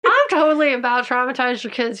totally about traumatize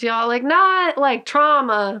your kids, y'all. Like, not like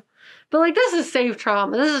trauma, but like this is safe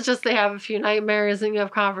trauma. This is just they have a few nightmares and you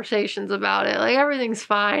have conversations about it. Like, everything's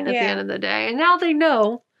fine at the end of the day. And now they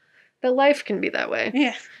know that life can be that way.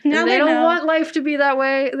 Yeah. Now they don't want life to be that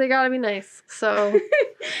way. They gotta be nice. So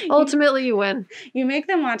ultimately you win. You make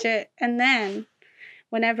them watch it, and then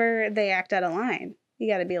whenever they act out of line,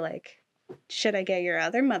 you gotta be like, should I get your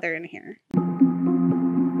other mother in here?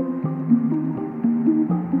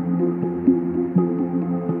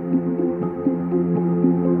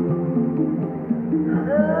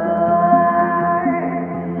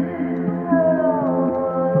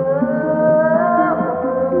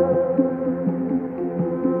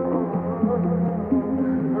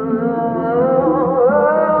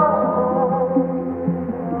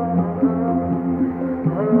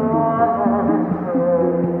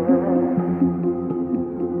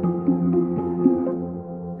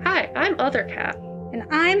 Other Cat. And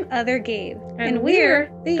I'm Other Gabe. And we're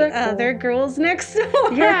the Other Girls Next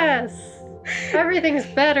Door. Yes. Everything's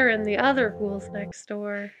better in the Other Ghouls Next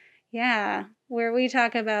Door. Yeah. Where we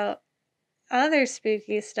talk about other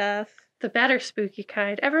spooky stuff. The better spooky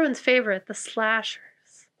kind. Everyone's favorite, the slashers.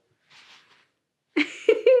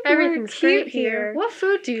 Everything's great here. What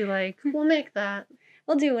food do you like? We'll make that.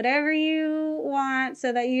 We'll do whatever you want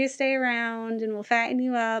so that you stay around, and we'll fatten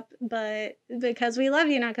you up, but because we love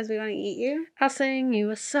you, not because we want to eat you. I'll sing you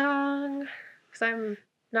a song, because I'm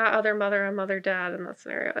not other mother, I'm other dad in that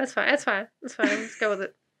scenario. That's fine. It's fine. Let's go with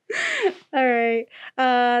it. All right.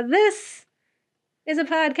 This is a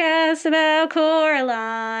podcast about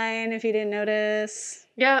Coraline, if you didn't notice.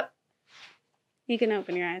 Yep. You can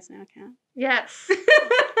open your eyes now, Kat. Yes.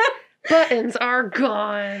 Buttons are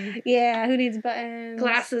gone. Yeah, who needs buttons?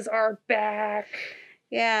 Glasses are back.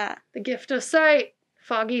 Yeah. The gift of sight.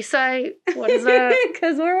 Foggy sight. What is that?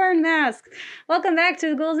 Because we're wearing masks. Welcome back to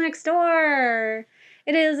the Ghouls Next Door.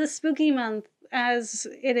 It is a spooky month, as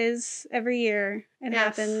it is every year. It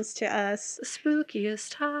happens to us. The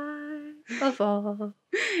spookiest time of all.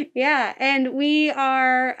 Yeah, and we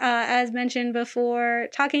are, as mentioned before,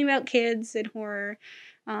 talking about kids in horror,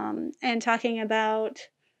 and talking about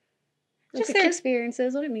just their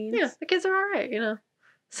experiences, what it means. Yeah, the kids are all right, you know.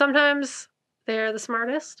 Sometimes they're the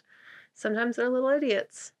smartest. Sometimes they're little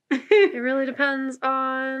idiots. It really depends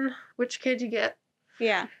on which kid you get.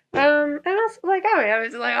 Yeah. And also, like, I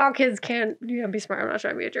was like, all kids can, be smart. I'm not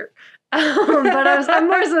trying to be a jerk. But I'm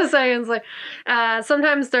more so saying, it's like,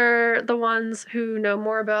 sometimes they're the ones who know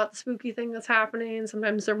more about the spooky thing that's happening.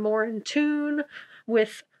 Sometimes they're more in tune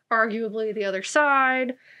with arguably the other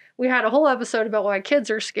side. We had a whole episode about why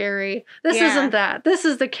kids are scary. This isn't that. This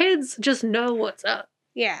is the kids just know what's up.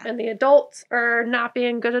 Yeah. And the adults are not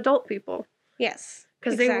being good adult people. Yes.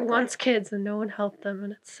 Because they were once kids and no one helped them,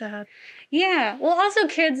 and it's sad. Yeah. Well, also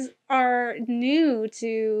kids are new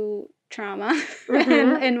to trauma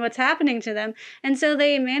and what's happening to them. And so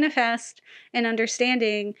they manifest an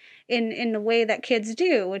understanding in the way that kids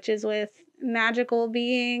do, which is with magical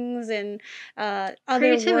beings and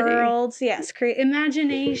other worlds. Yes,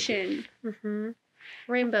 imagination.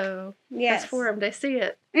 Rainbow. Yes. That's formed. I see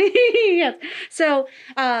it. Yes. So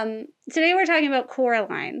today we're talking about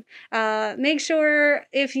Coraline. Make sure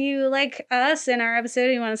if you like us in our episode,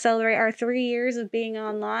 you want to celebrate our 3 years of being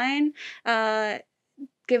online,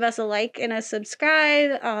 give us a like and a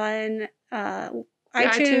subscribe on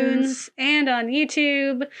iTunes and on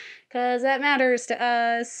YouTube, because that matters to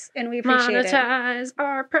us and we appreciate it. Monetize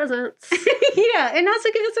our presence. Yeah, and also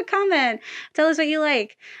give us a comment. Tell us what you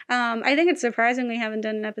like. I think it's surprising we haven't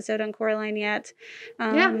done an episode on Coraline yet.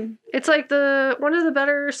 Yeah, it's like one of the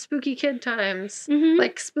better spooky kid times.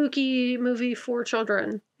 Like spooky movie for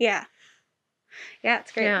children. Yeah. Yeah,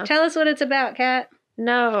 it's great. Yeah. Tell us what it's about, Kat.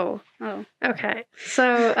 No. Oh. Okay.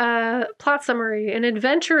 So, plot summary. An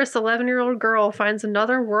adventurous 11-year-old girl finds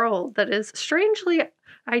another world that is strangely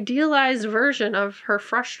idealized version of her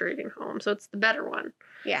frustrating home. So it's the better one.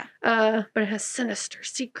 Yeah. But it has sinister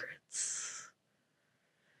secrets.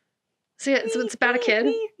 So yeah, so it's about a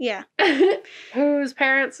kid. Yeah. Whose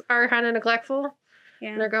parents are kind of neglectful.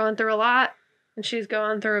 Yeah. And they're going through a lot. And she's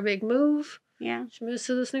going through a big move. Yeah. She moves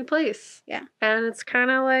to this new place. Yeah. And it's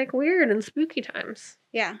kind of like weird and spooky times.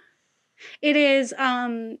 Yeah. It is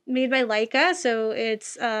made by Laika, so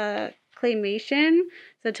it's claymation,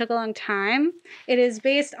 so it took a long time. It is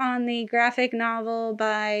based on the graphic novel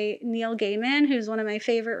by Neil Gaiman, who's one of my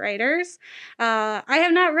favorite writers. I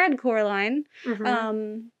have not read Coraline.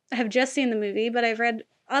 I have just seen the movie, but I've read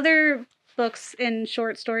other books and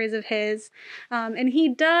short stories of his. And he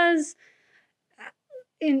does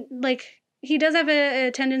have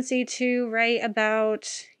a tendency to write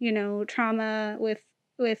about, trauma with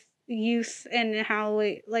youth and how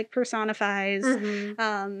it like personifies.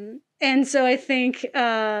 Mm-hmm. And so I think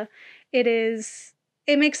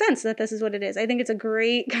it makes sense that this is what it is. I think it's a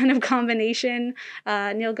great kind of combination.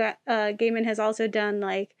 Gaiman has also done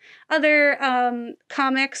like other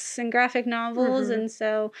comics and graphic novels, Mhm. and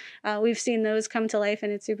so we've seen those come to life,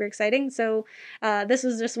 and it's super exciting. So this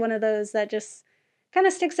was just one of those that just kind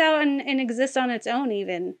of sticks out and exists on its own,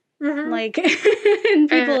 even Mhm. like, and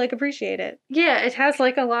people And- like appreciate it. Yeah, it has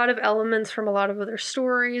like a lot of elements from a lot of other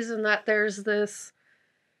stories, and that there's this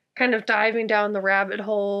kind of diving down the rabbit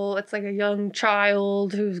hole. It's like a young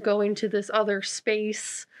child who's going to this other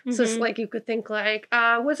space. So it's Mhm. like you could think like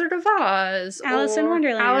Wizard of Oz, Alice in or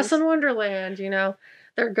Wonderland. Alice in Wonderland.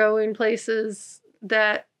 They're going places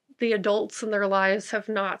that the adults in their lives have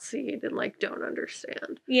not seen and like don't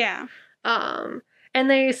understand. Yeah. And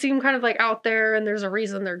they seem kind of like out there, and there's a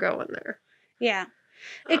reason they're going there. Yeah.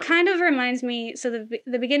 It kind of reminds me, so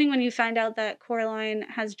the beginning when you find out that Coraline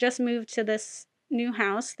has just moved to this new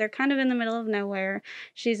house, they're kind of in the middle of nowhere.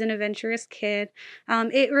 She's an adventurous kid.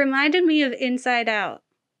 It reminded me of Inside Out.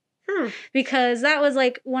 Because that was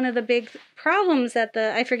like one of the big problems that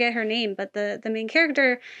I forget her name, but the main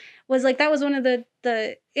character was like, that was one of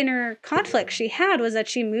the inner conflicts she had, was that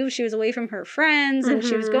she moved, she was away from her friends, and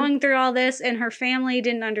she was Mhm. going through all this, and her family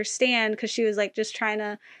didn't understand because she was like just trying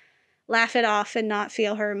to laugh it off and not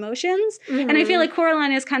feel her emotions. And I feel like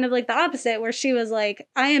Coraline is kind of like the opposite, where she was like,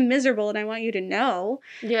 I am miserable and I want you to know.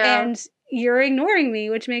 Yeah. And you're ignoring me,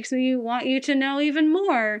 which makes me want you to know even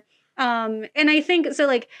more. And I think so,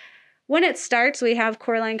 like, when it starts, we have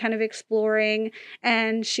Coraline kind of exploring,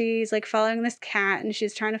 and she's like following this cat, and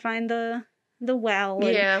she's trying to find the well.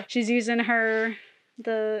 And Yeah. she's using her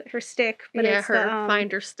stick, but Yeah, it's her the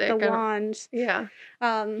finder stick. the I don't- wand. Yeah.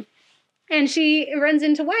 And she runs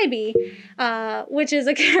into Wybie, which is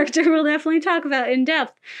a character we'll definitely talk about in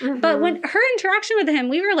depth. But Mhm. when her interaction with him,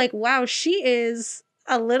 we were like, wow, she is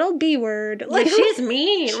a little B-word. Like, she's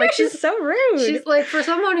mean. Like, she's so rude. She's like, for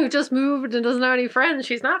someone who just moved and doesn't have any friends,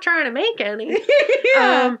 she's not trying to make any.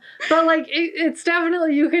 Yeah. But like, it's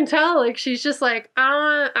definitely, you can tell, like, she's just like,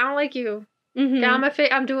 I don't like you. Mhm. Get on my face.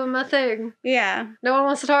 I'm doing my thing. Yeah. No one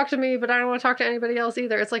wants to talk to me, but I don't want to talk to anybody else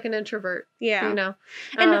either. It's like an introvert. Yeah. You know.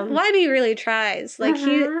 And Wybie really tries. Like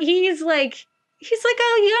Mhm. he's like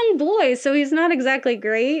a young boy, so he's not exactly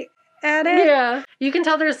great at it. Yeah. You can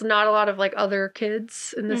tell there's not a lot of like other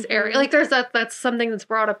kids in this area. Mhm. Like, there's that's something that's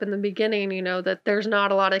brought up in the beginning, that there's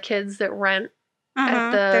not a lot of kids that rent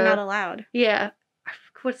at the They're not allowed. Yeah.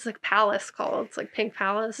 What's the palace called? It's like Pink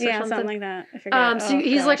Palace or something like that. I forget. So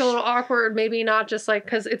he's like a little awkward, maybe not just like,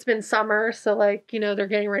 because it's been summer, so like, they're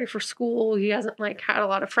getting ready for school. He hasn't like had a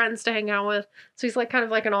lot of friends to hang out with. So he's like kind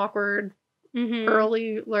of like an awkward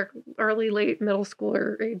early, late middle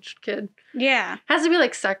schooler aged kid. Yeah. Has to be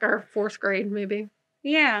like second or fourth grade, maybe.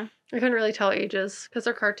 Yeah. I couldn't really tell ages because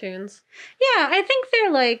they're cartoons. Yeah, I think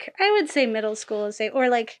they're like, I would say middle school is or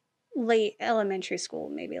like late elementary school,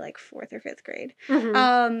 maybe like 4th or 5th grade.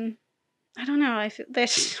 Mhm. I don't know. I feel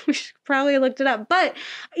that we should probably looked it up, but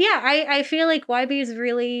yeah, I feel like Wybie is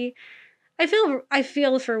really. I feel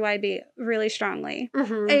for Wybie really strongly.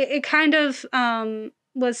 Mhm. It kind of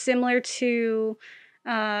was similar to,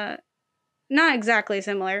 not exactly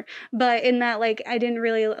similar, but in that like I didn't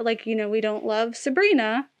really like we don't love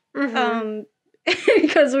Sabrina, Mhm.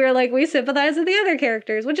 because we're like we sympathize with the other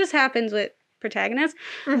characters, which just happens with protagonists.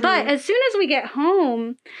 Mhm. But as soon as we get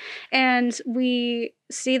home and we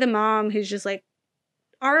see the mom who's just like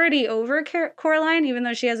already over Coraline, even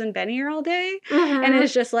though she hasn't been here all day, Mhm. and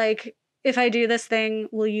it's just like, if I do this thing,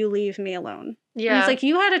 will you leave me alone? Yeah. And it's like,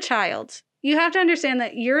 you had a child. You have to understand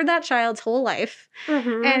that you're that child's whole life,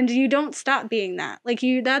 Mhm. and you don't stop being that. Like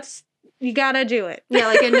you gotta do it. Yeah,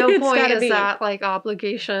 like at no It's point gotta is be. that like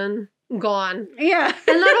obligation gone. Yeah.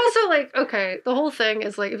 And that also, like, okay, the whole thing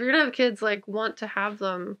is like, if you're gonna have kids, like, want to have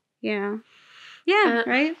them. Yeah. Yeah.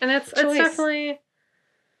 Right. And it's Choice. definitely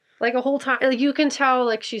like a whole time. Like, you can tell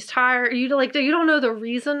like she's tired. You don't know the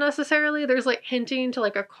reason necessarily. There's like hinting to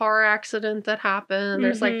like a car accident that happened.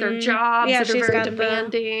 There's like their Mhm. jobs Yeah, that are she's very got the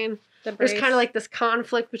demanding. There's brace. kind of like this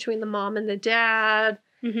conflict between the mom and the dad.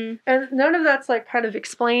 Mhm. And none of that's like kind of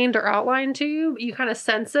explained or outlined to you, but you kind of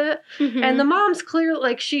sense it. Mhm. And the mom's clear,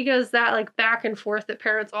 like she goes that like back and forth that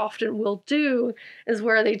parents often will do, is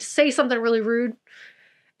where they say something really rude,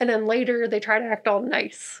 And then later they try to act all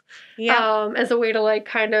nice. Yeah. As a way to like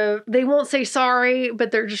kind of, they won't say sorry, but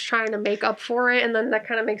they're just trying to make up for it. And then that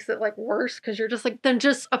kind of makes it like worse because you're just like, then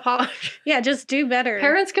just apologize. Yeah, just do better.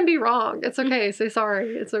 Parents can be wrong. It's okay. Say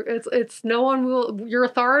sorry. It's no one will, your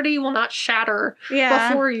authority will not shatter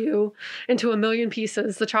before you into a million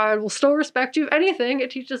pieces. The child will still respect you. If anything, it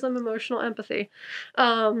teaches them emotional empathy.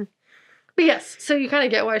 But yes, so you kind of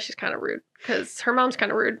get why she's kind of rude because her mom's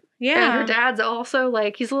kind of rude. Yeah. And her dad's also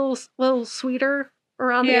like, he's a little sweeter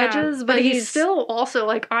around the edges, but he's still also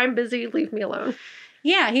like, I'm busy, leave me alone.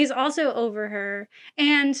 Yeah, he's also over her.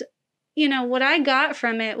 And, you know, what I got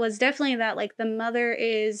from it was definitely that like the mother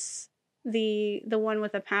is the one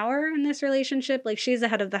with the power in this relationship. Like she's the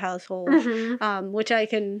head of the household, which I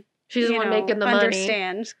can she's the one making the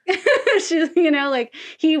understand. She's, you know, like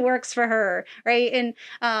he works for her, right? And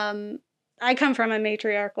I come from a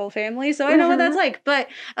matriarchal family, so I know what that's like. But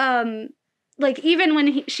like even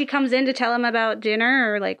when she comes in to tell him about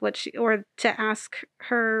dinner or like or to ask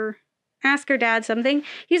her dad something,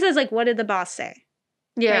 he says like, "What did the boss say?"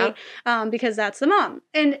 Yeah, right? Because that's the mom.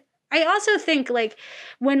 And I also think like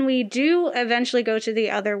when we do eventually go to the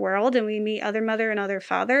other world and we meet other mother and other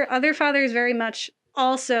father is very much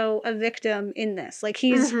also a victim in this. Like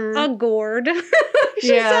he's a gourd. He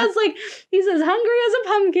says hungry as a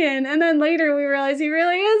pumpkin, and then later we realize he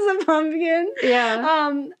really is a pumpkin.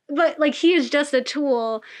 Yeah. But like he is just a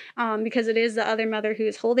tool because it is the other mother who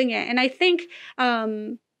is holding it. And I think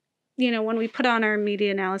you know, when we put on our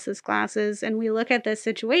media analysis glasses and we look at this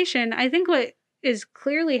situation, I think what is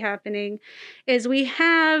clearly happening is we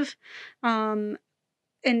have an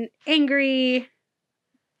angry,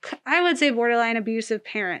 I would say borderline abusive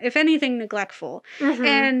parent, if anything neglectful.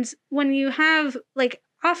 And when you have like,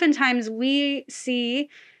 oftentimes we see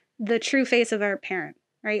the true face of our parent,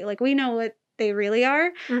 right? Like we know what they really are.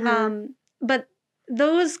 But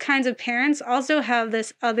those kinds of parents also have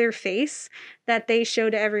this other face that they show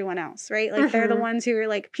to everyone else, right? Like they're the ones who are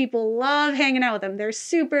like, people love hanging out with them. They're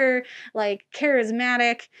super like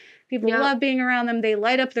charismatic. People love being around them. They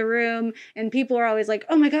light up the room, and people are always like,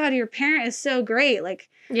 "Oh my God, your parent is so great!" Like,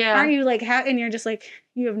 aren't you like? And you're just like,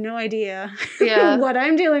 you have no idea what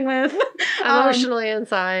I'm dealing with emotionally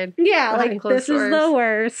inside. Yeah, like this is the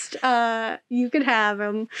worst. You could have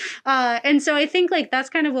them, and so I think like that's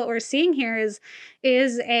kind of what we're seeing here is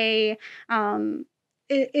this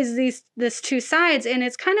two sides, and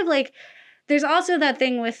it's kind of like there's also that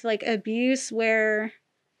thing with like abuse where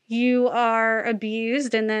you are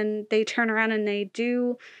abused and then they turn around and they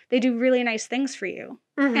do really nice things for you.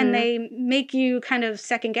 And they make you kind of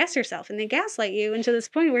second guess yourself and they gaslight you into this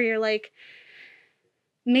point where you're like,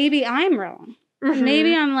 maybe I'm wrong.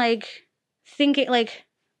 Maybe I'm like thinking like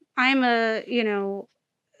I'm you know,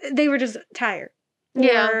 they were just tired.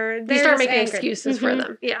 Yeah. You start making excuses for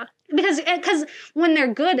them. Yeah. Because when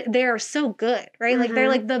they're good, they're so good, right? Like they're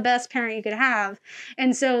like the best parent you could have.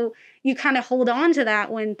 And so you kind of hold on to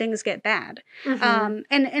that when things get bad. And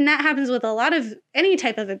that happens with a lot of any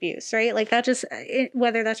type of abuse, right? Like that just,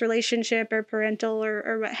 whether that's relationship or parental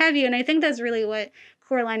or what have you. And I think that's really what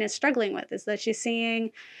Coraline is struggling with, is that she's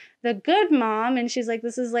seeing the good mom and she's like,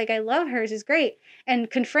 this is like, I love her, she's great. And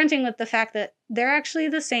confronting with the fact that they're actually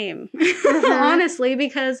the same, honestly,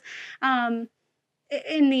 because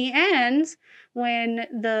in the end, when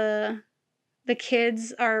the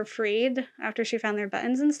kids are freed after she found their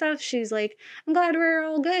buttons and stuff, she's like, I'm glad we're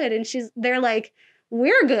all good. And they're like,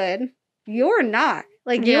 we're good, you're not.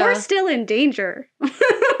 Like, you're still in danger,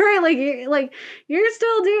 right? Like you're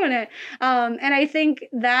still doing it. And I think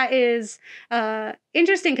that is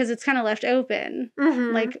interesting because it's kind of left open.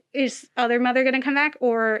 Like, is other mother going to come back,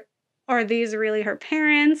 or are these really her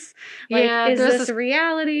parents? Like, is this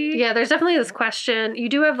reality? Yeah, there's definitely this question. You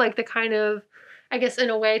do have like the kind of, I guess in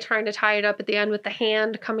a way, trying to tie it up at the end with the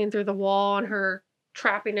hand coming through the wall and her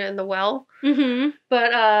trapping it in the well.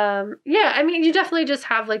 But yeah, I mean, you definitely just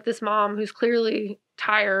have like this mom who's clearly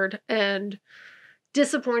tired and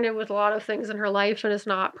disappointed with a lot of things in her life and is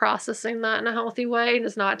not processing that in a healthy way and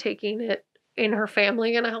is not taking it in her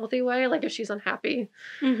family in a healthy way. Like if she's unhappy,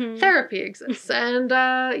 therapy exists. And,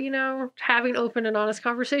 you know, having open and honest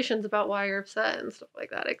conversations about why you're upset and stuff like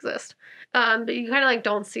that exist. But you kind of like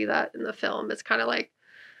don't see that in the film. It's kind of like,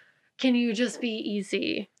 can you just be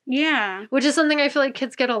easy? Yeah. Which is something I feel like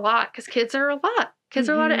kids get a lot because kids are a lot. Kids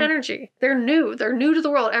are a lot of energy. They're new. They're new to the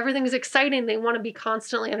world. Everything is exciting. They want to be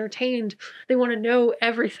constantly entertained. They want to know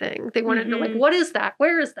everything. They want to know, like, what is that?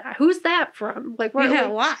 Where is that? Who's that from? Like, what,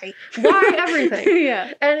 why? Why everything?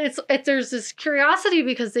 Yeah. And it's there's this curiosity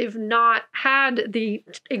because they've not had the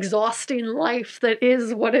exhausting life that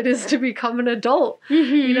is what it is to become an adult.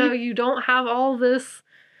 You know, you don't have all this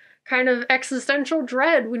kind of existential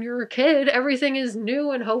dread when you're a kid. Everything is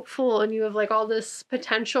new and hopeful, and you have like all this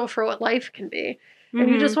potential for what life can be. And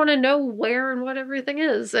you just want to know where and what everything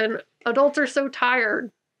is. And adults are so tired.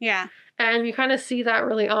 Yeah. And you kind of see that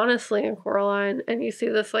really honestly in Coraline. And you see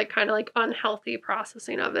this like kind of like unhealthy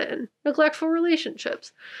processing of it and neglectful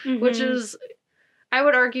relationships, which is, I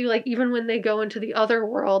would argue, like even when they go into the other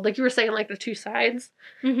world, like you were saying, like the two sides,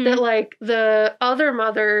 that like the other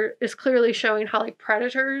mother is clearly showing how like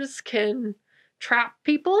predators can trap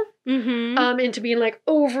people into being like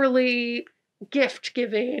overly gift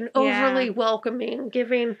giving, overly welcoming,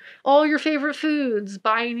 giving all your favorite foods,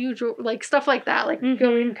 buying you like stuff like that, like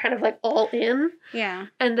going kind of like all in. Yeah.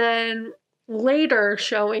 And then later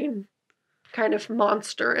showing kind of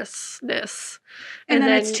monstrousness. And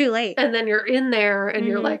then it's too late. And then you're in there and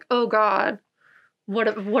you're like, oh God, what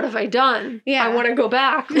have I done? Yeah. I want to go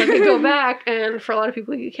back. Let me go back. And for a lot of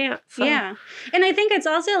people, you can't. So. Yeah. And I think it's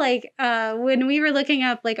also like when we were looking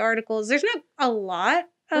up like articles, there's not a lot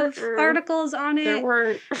of articles on it. There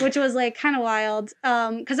weren't. Which was like kind of wild.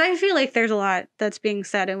 Because I feel like there's a lot that's being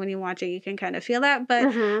said, and when you watch it, you can kind of feel that. But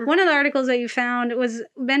one of the articles that you found was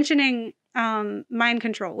mentioning mind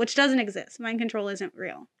control, which doesn't exist. Mind control isn't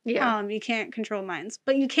real. Yeah. You can't control minds,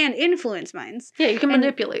 but you can influence minds. Yeah, you can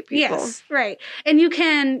manipulate people. Yes, right. And you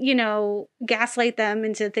can, you know, gaslight them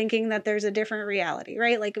into thinking that there's a different reality,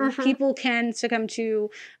 right? Like people can succumb to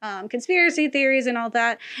conspiracy theories and all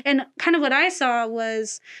that. And kind of what I saw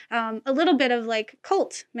was a little bit of like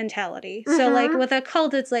cult mentality. So like with a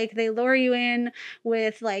cult, it's like they lure you in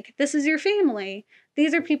with like, this is your family.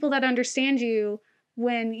 These are people that understand you.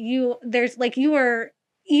 When you are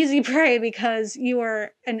easy prey because you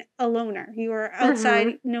are a loner. You are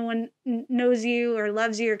outside. No one knows you or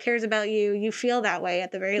loves you or cares about you. You feel that way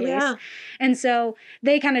at the very least. And so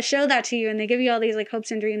they kind of show that to you, and they give you all these like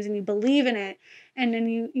hopes and dreams, and you believe in it. And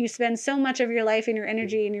then you spend so much of your life and your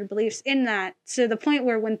energy and your beliefs in that, to the point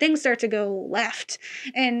where when things start to go left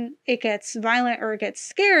and it gets violent or it gets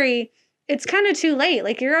scary, it's kind of too late.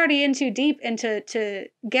 Like, you're already in too deep, and to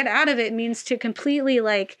get out of it means to completely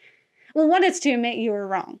like, well, one is to admit you were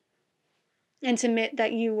wrong and to admit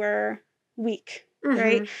that you were weak,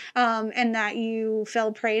 right? And that you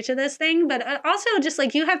fell prey to this thing. But also just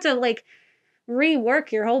like, you have to like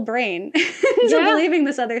rework your whole brain into believing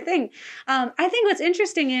this other thing. I think what's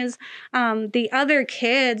interesting is the other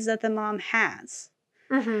kids that the mom has.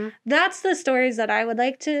 That's the stories that I would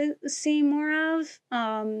like to see more of.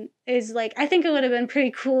 Is like, I think it would have been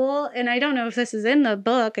pretty cool, and I don't know if this is in the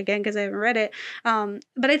book again because I haven't read it.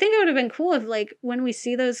 But I think it would have been cool if like when we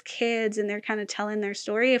see those kids and they're kind of telling their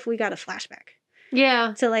story, if we got a flashback.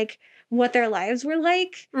 Yeah. To like what their lives were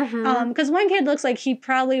like. Because one kid looks like he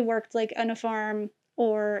probably worked like on a farm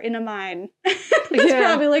or in a mine. It's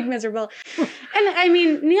probably like miserable. And I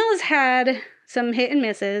mean, Neil has had some hit and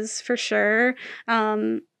misses for sure.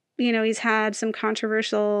 You know, he's had some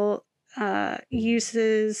controversial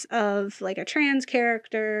uses of like a trans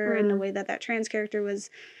character and the way that trans character was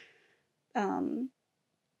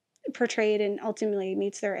portrayed and ultimately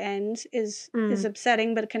meets their end is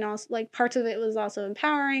upsetting, but it can also, like, parts of it was also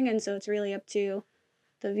empowering, and so it's really up to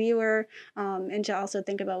the viewer and to also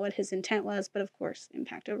think about what his intent was, but of course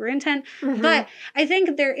impact over intent. But I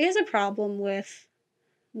think there is a problem with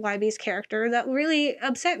YB's character that really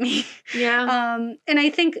upset me. And I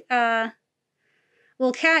think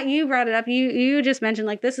well, Kat, you brought it up. You just mentioned,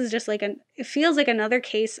 like, this is just like it feels like another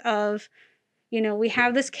case of, you know, we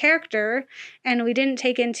have this character and we didn't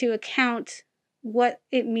take into account what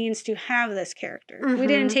it means to have this character. We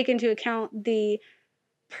didn't take into account the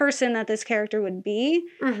person that this character would be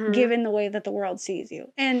given the way that the world sees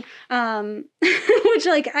you. And which,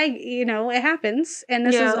 like, it happens. And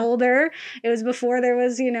this is older. It was before there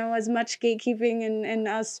was, as much gatekeeping and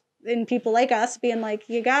us and people like us being like,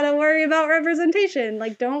 you gotta worry about representation.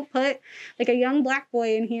 Like, don't put like a young black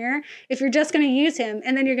boy in here if you're just gonna use him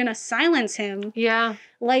and then you're gonna silence him.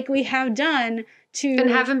 Like we have done and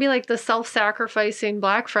have him be like the self-sacrificing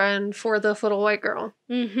black friend for this little white girl.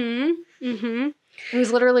 Who's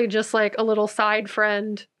literally just like a little side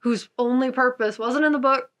friend whose only purpose wasn't in the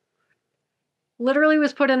book. Literally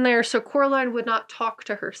was put in there so Coraline would not talk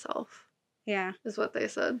to herself. Is what they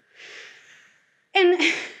said. And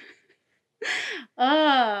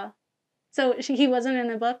so he wasn't in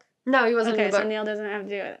the book? No, he wasn't in the book. Okay, so Neil doesn't have to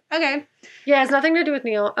do it. Okay. Yeah, it has nothing to do with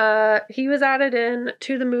Neil. He was added in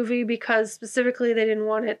to the movie because specifically they didn't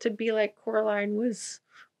want it to be like Coraline was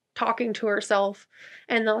talking to herself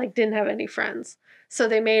and didn't have any friends. So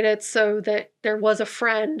they made it so that there was a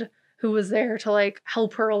friend who was there to like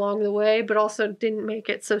help her along the way, but also didn't make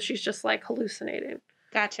it so she's just like hallucinating.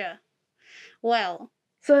 Gotcha. Well,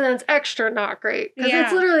 So that's extra not great. Because Yeah.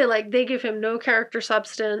 it's literally like they give him no character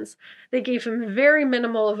substance. They gave him very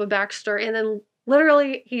minimal of a backstory. And then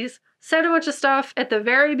literally he's said a bunch of stuff at the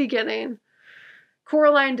very beginning.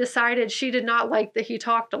 Coraline decided she did not like that he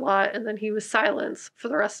talked a lot. And then he was silenced for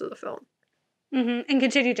the rest of the film. Mm-hmm. And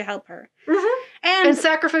continued to help her. Mm-hmm. And And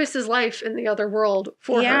sacrificed his life in the other world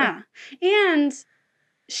for her. yeah. And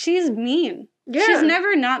she's mean. Yeah. She's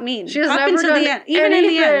never not mean. She has Up never until done the end. Even in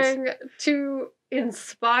the end. anything to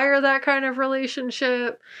inspire that kind of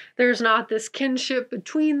relationship. There's not this kinship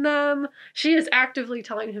between them. She is actively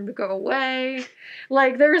telling him to go away.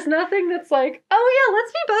 Like, there's nothing that's like, oh yeah,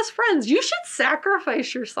 let's be best friends. You should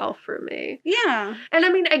sacrifice yourself for me. Yeah. And I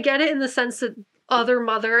mean, I get it in the sense that Other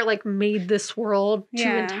Mother, like, made this world to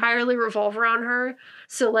Yeah. entirely revolve around her.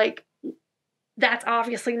 So, like, that's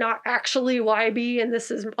obviously not actually YB, and this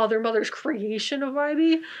is Other Mother's creation of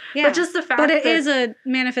YB. Yeah. But just the fact But it that is a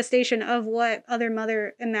manifestation of what Other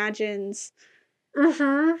Mother imagines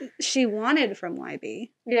Mm-hmm. she wanted from YB.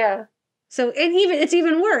 Yeah. So it's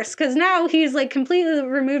even worse because now he's like completely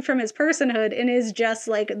removed from his personhood and is just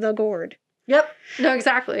like the gourd. Yep. No,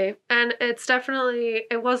 exactly. And it's definitely,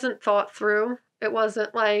 it wasn't thought through. It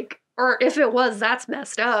wasn't like, or if it was, that's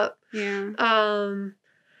messed up. Yeah.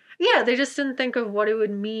 Yeah, they just didn't think of what it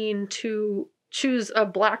would mean to choose a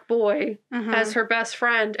black boy Uh-huh. as her best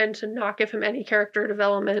friend and to not give him any character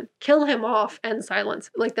development, kill him off and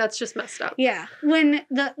silence. Like, that's just messed up. Yeah. When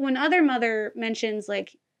Other Mother mentions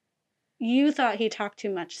like, you thought he talked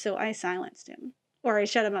too much, so I silenced him. Or I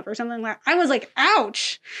shut him up or something like that. I was like,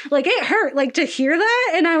 ouch. Like, it hurt, like, to hear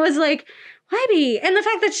that. And I was like, YB. And the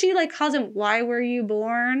fact that she, like, calls him, why were you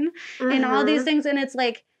born? And all these Mhm. things. And it's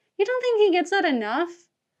like, you don't think he gets that enough?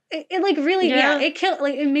 It like, really, Yeah. it killed,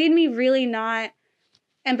 like, it made me really not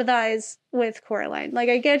empathize with Coraline. Like,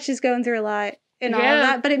 I get she's going through a lot and all of Yeah.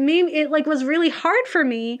 that. But it, like, was really hard for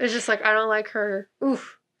me. It's just like, I don't like her.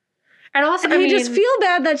 Oof. And also, And I I mean, just feel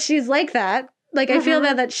bad that she's like that. Like, I feel Mhm.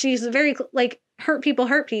 bad that she's very, like, hurt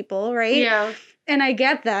people, right? yeah. And I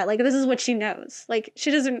get that. Like, this is what she knows. Like,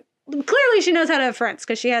 she doesn't, clearly she knows how to have friends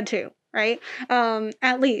because she had two, right?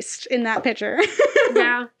 At least in that picture.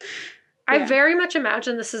 Yeah. I Yeah. very much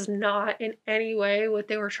imagine this is not in any way what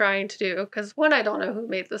they were trying to do. Because one, I don't know who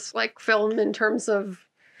made this like film in terms of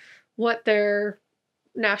what their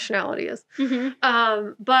nationality is.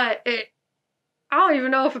 Mm-hmm. But I don't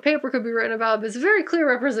even know if a paper could be written about it, but it's a very clear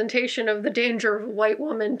representation of the danger of a white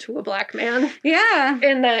woman to a black man. Yeah.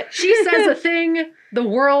 In that she says a thing, the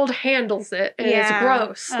world handles it, and it's Yeah.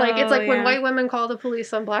 gross. Like, it's Oh, like when yeah. white women call the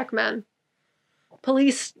police on black men.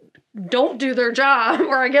 Police don't do their job,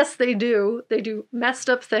 or I guess they do. They do messed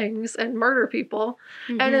up things and murder people.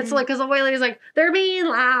 And it's like, because the white lady's like, they're being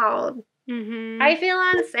loud. Mm-hmm. I feel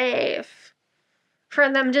unsafe for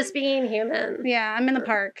them just being human. Yeah, I'm in the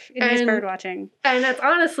park. It is And- bird watching. And it's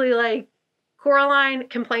honestly like, Coraline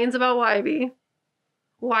complains about YB.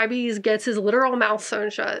 YB gets his literal mouth sewn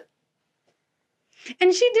shut.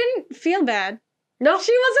 And she didn't feel bad. No,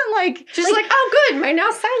 She wasn't like... she's like, oh, good, my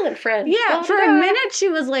now silent friend. Yeah, for a Da-da-da. minute she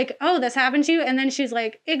was like, oh, this happened to you. And then she's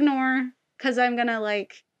like, ignore, because I'm going to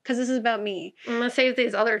like... Because this is about me. I'm gonna save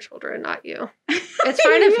these other children, not you. It's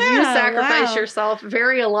fine if you Yeah, sacrifice wow. yourself,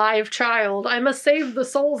 very alive child. I must save the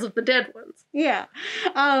souls of the dead ones. Yeah.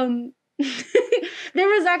 There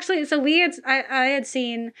was actually, so I had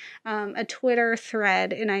seen a Twitter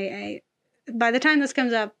thread, and I by the time this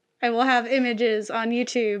comes up, I will have images on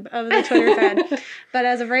YouTube of the Twitter thread. But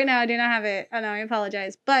as of right now, I do not have it. I know, I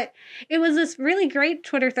apologize. But it was this really great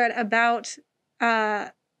Twitter thread about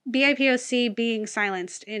BIPOC being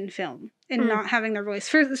silenced in film and not having their voice.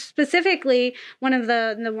 For specifically, one of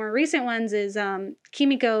the more recent ones is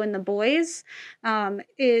Kimiko in The Boys,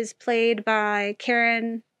 is played by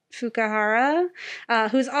Karen Fukuhara,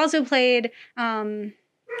 who's also played oh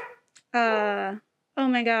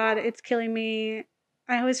my god, it's killing me.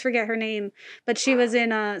 I always forget her name, but she was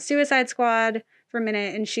in Suicide Squad for a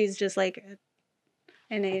minute, and she's just like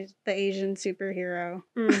the Asian superhero.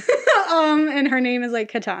 And her name is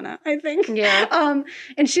like Katana, I think. Yeah.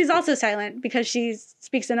 And she's also silent because she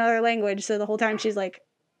speaks another language, so the whole time she's like,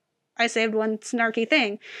 I saved one snarky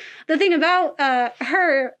thing. The thing about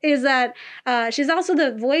her is that she's also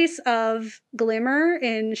the voice of Glimmer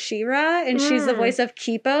in She-Ra, and she's the voice of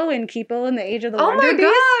Kipo in the Age of the Oh Wonder my Beast.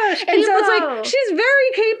 gosh! And so it's Kipo! like, she's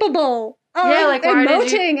very capable of Yeah, like, why did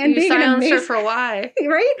emoting and you being an silenced her amazing... for why?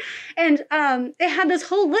 Right? And it had this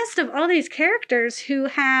whole list of all these characters who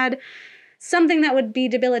had something that would be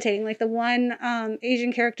debilitating, like the one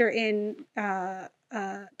Asian character in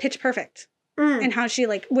Pitch Perfect, and how she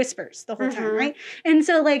like whispers the whole time, right? And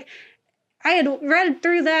so like I had read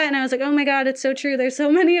through that and I was like, oh my God, it's so true. There's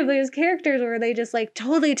so many of those characters where they just like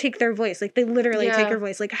totally take their voice. Like they literally take your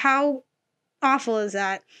voice. Like how awful is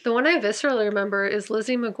that? The one I viscerally remember is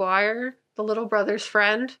Lizzie McGuire, the little brother's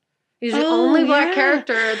friend. He's the only black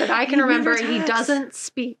character that I can remember, and he doesn't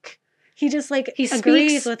speak. He just like he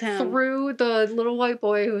agrees speaks with him through the little white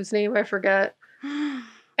boy whose name I forget.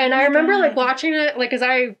 And I remember like watching it, like, because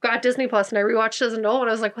I got Disney Plus and I rewatched it as an adult, and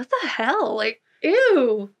I was like, what the hell? Like,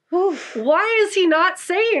 ew. Oof. Why is he not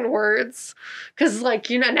saying words? Because, like,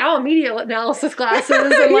 you know, now I'm media analysis classes and,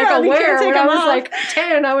 like, aware. When I was, like,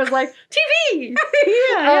 10, I was like, TV!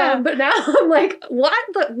 But now I'm like, what?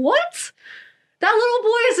 What? That little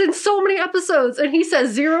boy is in so many episodes, and he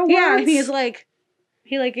says 0 words. Yeah, he's like,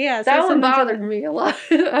 that one bothered me a lot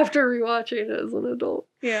after rewatching it as an adult.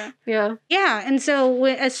 Yeah. Yeah. Yeah, and so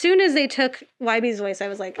as soon as they took YB's voice, I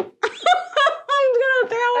was like, I'm gonna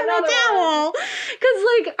throw in a towel. Because,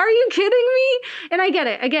 like, are you kidding me? And I get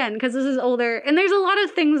it, again, because this is older, and there's a lot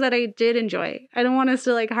of things that I did enjoy. I don't want us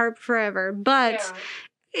to, like, harp forever, but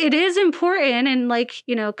it is important, and, like,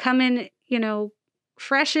 you know, coming, you know,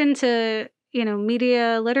 fresh into, you know,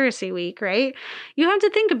 Media Literacy Week, right? You have to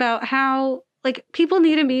think about how, like, people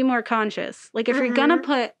need to be more conscious. Like, if you're gonna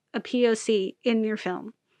put a POC in your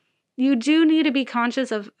film, you do need to be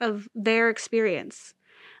conscious of their experience.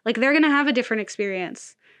 Like, they're gonna have a different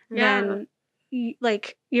experience than,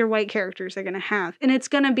 like, your white characters are gonna have. And it's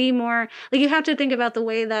gonna be more, like, you have to think about the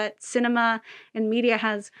way that cinema and media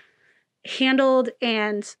has handled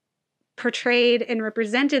and portrayed and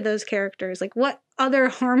represented those characters. Like, what other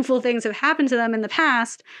harmful things have happened to them in the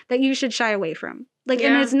past that you should shy away from? Like,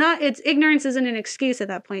 and it's ignorance isn't an excuse at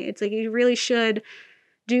that point. It's like, you really should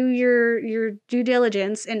do your due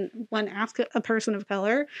diligence and ask a person of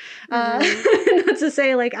color. Not to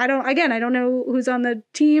say, like, I don't know who's on the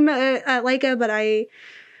team at Laika, but I'm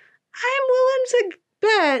willing to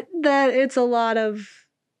bet that it's a lot of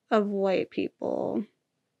white people.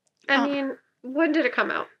 I mean, when did it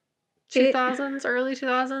come out? 2000s, early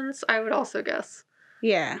 2000s, I would also guess.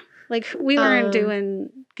 Yeah. Like, we weren't doing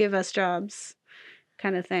give us jobs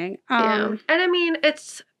kind of thing. And I mean,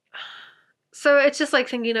 it's just like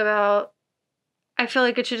thinking about, I feel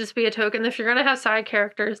like it should just be a token. If you're going to have side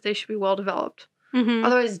characters, they should be well developed.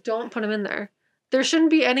 Otherwise, don't put them in there. There shouldn't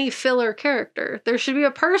be any filler character. There should be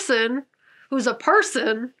a person who's a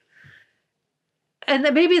person. And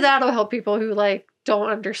then maybe that'll help people who, like, don't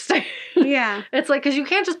understand. Yeah. It's like, because you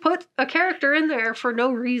can't just put a character in there for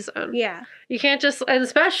no reason. Yeah. You can't just, and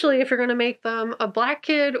especially if you're going to make them a black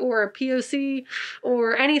kid or a POC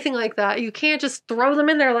or anything like that, you can't just throw them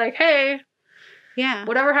in there like, hey,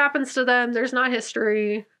 whatever happens to them, there's not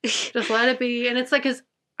history. Just let it be. And it's like,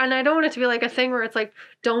 and I don't want it to be like a thing where it's like,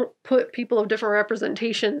 don't put people of different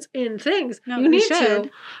representations in things. No, you need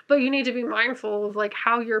to, but you need to be mindful of, like,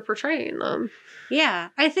 how you're portraying them. Yeah.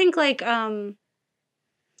 I think, like, because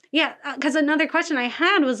another question I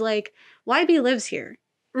had was, like, YB lives here.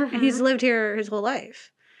 And he's lived here his whole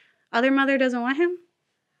life. Other mother doesn't want him?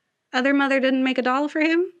 Other mother didn't make a doll for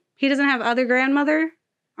him? He doesn't have other grandmother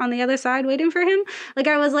on the other side waiting for him? Like,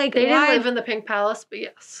 I was like, they didn't live in the Pink Palace, but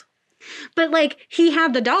yes. But, like, he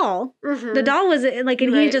had the doll. The doll was, like,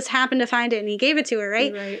 and he just happened to find it and he gave it to her,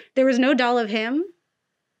 right? There was no doll of him.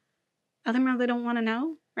 Other mother don't want to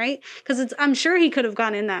know, right? Because I'm sure he could have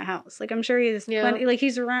gone in that house. Like, I'm sure he's, like,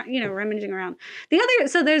 he's around, you know, rummaging around.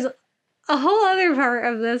 So there's a whole other part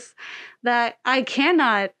of this that I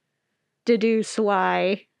cannot deduce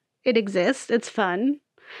why it exists. It's fun.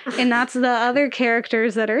 And that's the other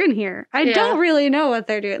characters that are in here. I don't really know what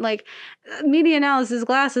they're doing. Like, media analysis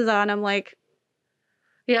glasses on, I'm like...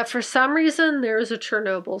 Yeah, for some reason, there's a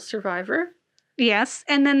Chernobyl survivor. Yes.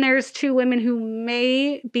 And then there's 2 women who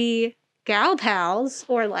may be gal pals,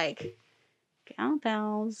 or, like, gal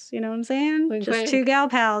pals. You know what I'm saying? Like, just 2 gal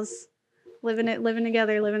pals living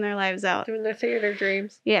together, living their lives out. Doing their theater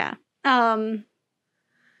dreams. Yeah.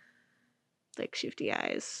 Like, shifty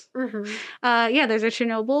eyes. There's a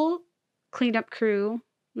Chernobyl cleanup crew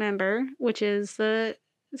member, which is the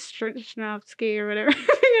Straczynski or whatever. I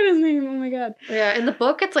forget his name. Oh my god. Yeah, in the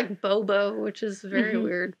book it's like Bobo, which is very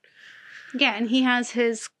weird. Yeah, and he has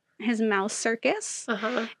his mouse circus.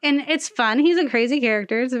 And it's fun. He's a crazy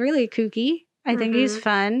character. It's really kooky. I think he's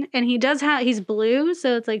fun. And he does he's blue,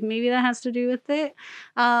 so it's like maybe that has to do with it.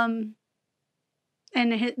 And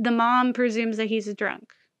the mom presumes that he's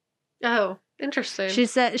drunk. Oh, interesting. She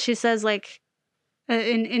says like,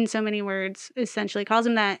 in so many words, essentially calls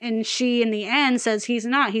him that. And she, in the end, says he's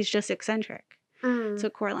not. He's just eccentric. That's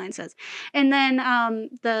what Coraline says. And then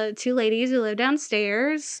the 2 ladies who live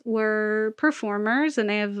downstairs were performers, and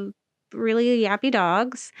they have really yappy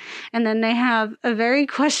dogs. And then they have a very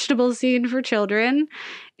questionable scene for children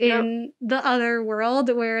in the other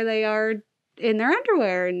world where they are in their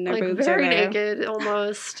underwear and their like boobs very are there. naked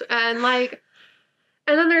almost. And like,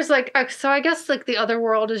 and then there's like, so I guess like the other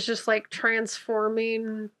world is just like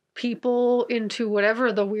transforming people into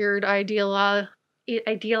whatever the weird idealized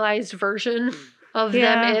version of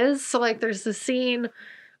them is. So like there's the scene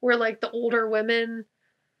where like the older women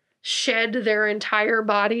shed their entire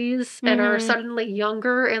bodies and are suddenly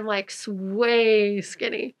younger and like way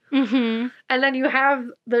skinny. Mm-hmm. And then you have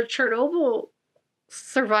the Chernobyl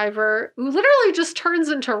survivor who literally just turns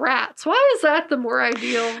into rats. Why is that the more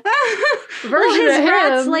ideal version his of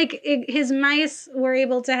rats, him? like his mice, were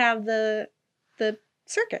able to have the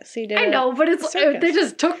circus. He did. I know, but it's they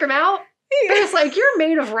just took him out. It's like, you're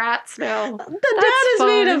made of rats now. The dad is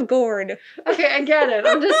made of gourd. Okay, I get it.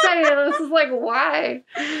 I'm just saying, this is like, why?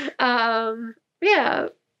 Yeah.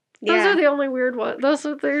 Those are the only weird ones.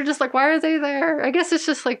 They're just like, why are they there? I guess it's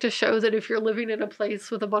just like to show that if you're living in a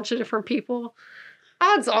place with a bunch of different people,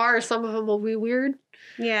 odds are some of them will be weird.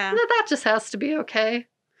 Yeah. And that just has to be okay.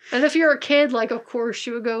 And if you're a kid, like, of course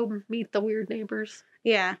you would go meet the weird neighbors.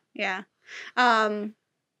 Yeah, yeah.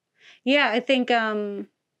 Yeah, I think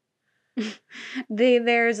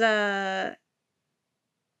there's the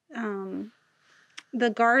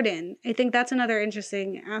garden. I think that's another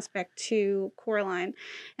interesting aspect to Coraline,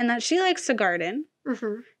 and that she likes to garden.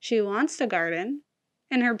 Mm-hmm. She wants to garden,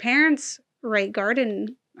 and her parents write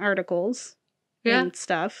garden articles and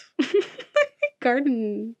stuff,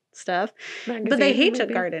 garden stuff, but they hate to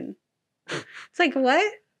garden. It's like,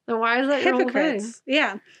 what? Then why is that your whole thing? Hypocrites.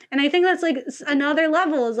 Yeah, and I think that's like another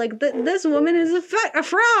level. Is like this woman is a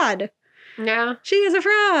fraud. Yeah, she is a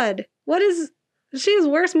fraud. She is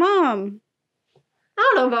worse mom. I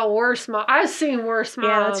don't know about worse mom. I've seen worse moms.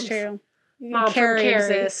 Yeah, that's true. Mom Carrie from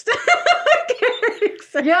Carrie. exists.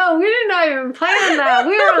 Yo, we did not even plan that.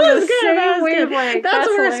 We were on the same wavelength. That's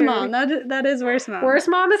worse hilarious. mom. That is worse mom. Worst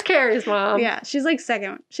mom is Carrie's mom. Yeah, she's like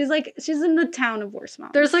second. She's in the town of worst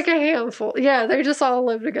moms. There's like a handful. Yeah, they just all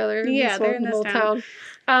live together. Yeah, they're in this little town.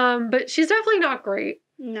 But she's definitely not great.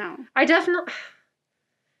 No. I don't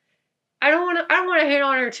want to hate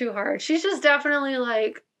on her too hard. She's just definitely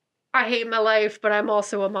like, I hate my life, but I'm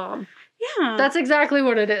also a mom. Yeah. That's exactly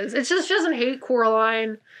what it is. It's just, she doesn't hate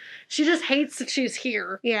Coraline. She just hates that she's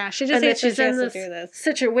here. Yeah, she just hates that she has to do this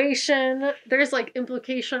situation. There's like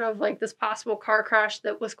implication of like this possible car crash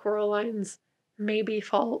that was Coraline's maybe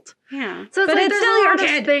fault. Yeah. So it's but like it's there's still a your lot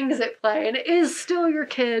kid. of things at play, and it is still your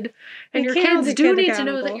kid. And your kids do need to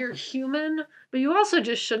know that you're human, but you also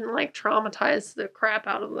just shouldn't like traumatize the crap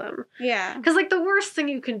out of them. Yeah. Because like the worst thing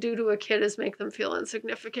you can do to a kid is make them feel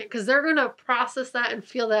insignificant, because they're gonna process that and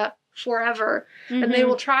feel that forever, and they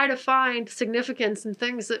will try to find significance in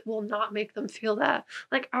things that will not make them feel that,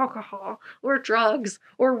 like alcohol or drugs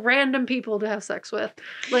or random people to have sex with.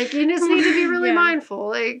 Like, you just need to be really mindful.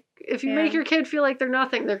 Like, if you make your kid feel like they're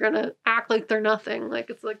nothing, they're gonna act like they're nothing. Like,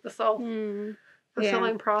 it's like the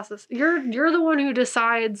self-fulfilling process. You're the one who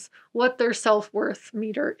decides what their self-worth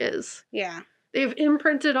meter is. Yeah. They've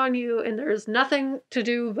imprinted on you, and there's nothing to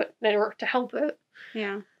do but to help it.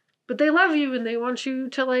 Yeah. But they love you, and they want you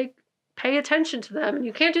to like pay attention to them, and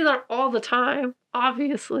you can't do that all the time,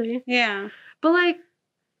 obviously. Yeah. But like,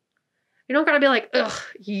 you don't gotta be like, ugh,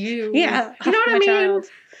 you. Yeah. You know what I mean? Child.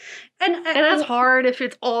 And that's hard if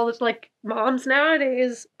it's all like moms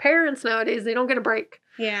nowadays, parents nowadays, they don't get a break.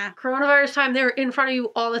 Yeah. Coronavirus time, they're in front of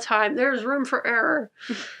you all the time. There's room for error.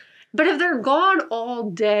 But if they're gone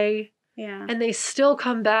all day, and they still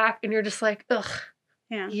come back, and you're just like, ugh,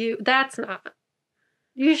 that's not.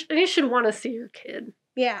 You should want to see your kid.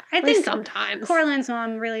 Yeah, I think sometimes Coraline's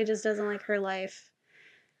mom really just doesn't like her life,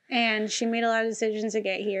 and she made a lot of decisions to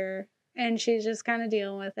get here, and she's just kind of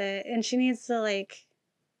dealing with it. And she needs to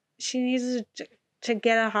to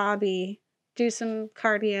get a hobby, do some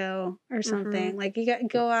cardio or something. Like, you got to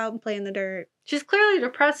go out and play in the dirt. She's clearly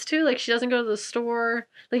depressed too. Like, she doesn't go to the store.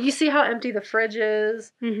 Like, you see how empty the fridge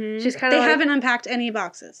is. She's kind of. They haven't unpacked any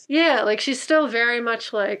boxes. Yeah, like she's still very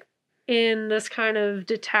much like in this kind of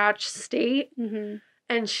detached state.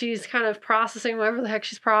 And she's kind of processing whatever the heck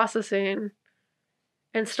she's processing,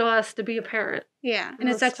 and still has to be a parent. Yeah, and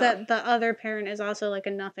it sucks that the other parent is also like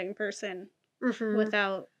a nothing person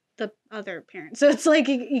without the other parent. So it's like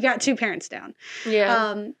you got two parents down.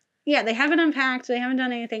 Yeah. Yeah, they haven't unpacked. They haven't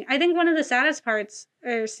done anything. I think one of the saddest parts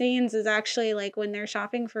or scenes is actually like when they're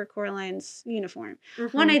shopping for Coraline's uniform.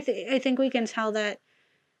 One, I think we can tell that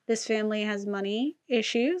this family has money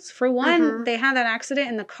issues. For one, they had that accident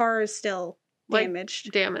and the car is still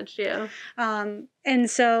damaged. Damaged, yeah. And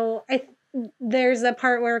so there's the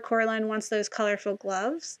part where Coraline wants those colorful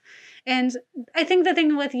gloves. And I think the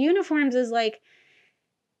thing with uniforms is like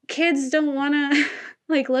kids don't want to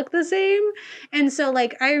like look the same. And so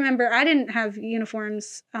like I remember I didn't have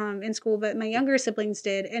uniforms in school, but my younger siblings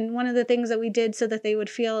did. And one of the things that we did so that they would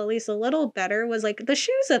feel at least a little better was like the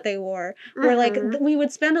shoes that they wore. Or like we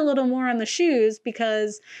would spend a little more on the shoes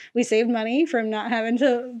because we saved money from not having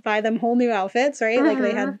to buy them whole new outfits, right? Like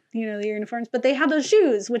they had, you know, the uniforms, but they had those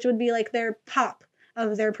shoes, which would be like their pop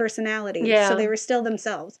of their personality. Yeah. So they were still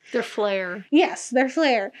themselves. Their flair. Yes, their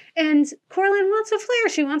flair. And Coraline wants a flair.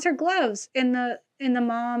 She wants her gloves. And the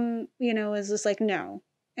mom, you know, is just like, no.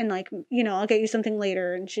 And like, you know, I'll get you something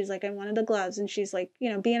later. And she's like, I wanted the gloves. And she's like, you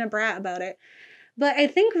know, being a brat about it. But I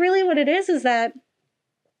think really what it is that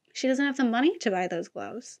she doesn't have the money to buy those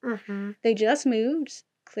gloves. They just moved.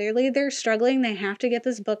 Clearly they're struggling. They have to get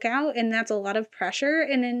this book out. And that's a lot of pressure.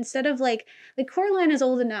 And instead of like Coraline is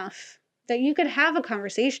old enough that you could have a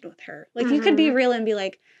conversation with her. Like, you could be real and be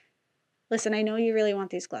like, listen, I know you really want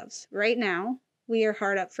these gloves. Right now, we are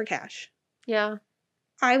hard up for cash. Yeah.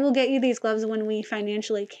 I will get you these gloves when we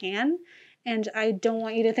financially can. And I don't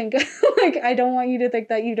want you to think, I don't want you to think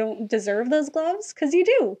that you don't deserve those gloves. Because you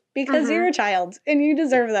do. Because you're a child. And you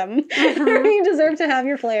deserve them. You deserve to have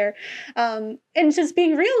your flair. And just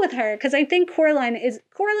being real with her. Because I think Coraline's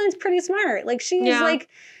pretty smart. Like, she's like...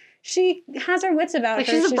 She has her wits about her.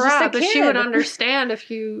 She's a brat, but she would understand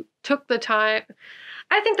if you took the time.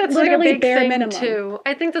 I think that's literally like a big bare thing minimum. too.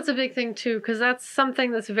 I think that's a big thing too, because that's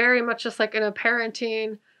something that's very much just like in a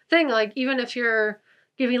parenting thing. Like even if you're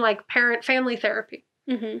giving like family therapy,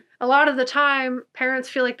 a lot of the time parents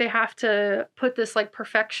feel like they have to put this like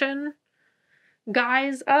perfection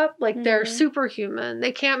guys up, like they're superhuman.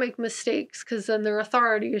 They can't make mistakes because then their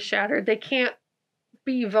authority is shattered. They can't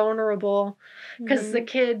be vulnerable because the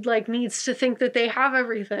kid like needs to think that they have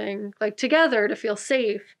everything like together to feel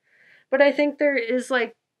safe. But I think there is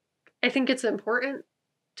like, I think it's important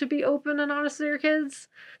to be open and honest with your kids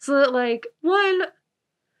so that like one,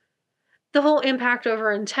 the whole impact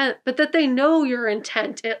over intent, but that they know your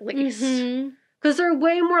intent at least. Because they're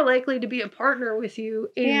way more likely to be a partner with you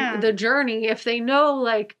in the journey if they know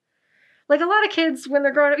like a lot of kids, when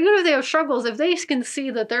they're growing up, even if they have struggles, if they can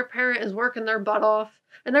see that their parent is working their butt off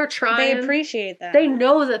and they're trying. They appreciate that. They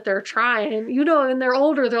know that they're trying. You know, and they're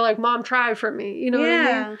older, they're like, Mom tried for me. You know what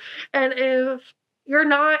I mean? And if you're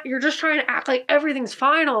not, you're just trying to act like everything's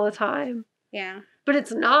fine all the time. Yeah. But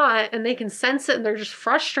it's not, and they can sense it, and they're just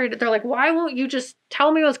frustrated. They're like, why won't you just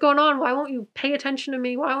tell me what's going on? Why won't you pay attention to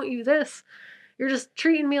me? Why won't you this? You're just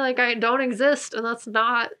treating me like I don't exist, and that's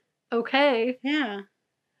not okay. Yeah.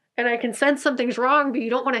 And I can sense something's wrong, but you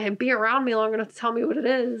don't want to be around me long enough to tell me what it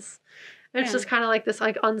is. And it's just kind of like this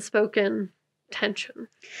like unspoken tension.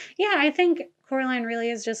 Yeah, I think Coraline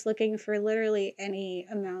really is just looking for literally any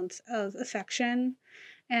amount of affection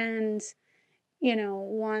and, you know,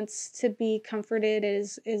 wants to be comforted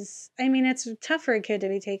I mean, it's tough for a kid to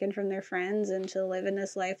be taken from their friends and to live in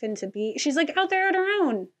this life and to be, she's like out there on her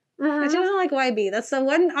own. She doesn't like YB. That's the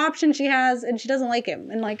one option she has, and she doesn't like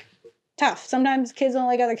him. And like, tough. Sometimes kids don't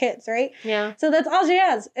like other kids, right? Yeah. So that's all she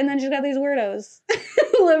has. And then she's got these weirdos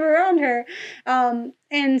who live around her.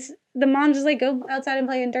 And the mom just like, go outside and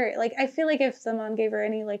play in dirt. Like, I feel like if someone gave her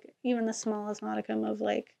any, like, even the smallest modicum of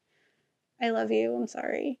like, I love you, I'm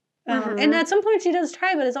sorry. And at some point she does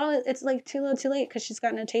try, but it's like too little too late because she's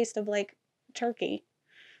gotten a taste of like turkey.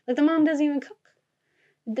 Like the mom doesn't even cook.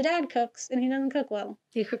 The dad cooks and he doesn't cook well.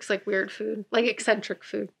 He cooks like weird food, like eccentric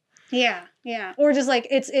food. Yeah, yeah. Or just like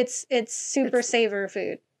it's super savor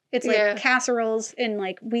food. It's like casseroles and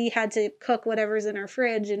like we had to cook whatever's in our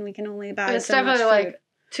fridge and we can only buy it's so much definitely food. Like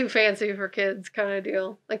too fancy for kids kind of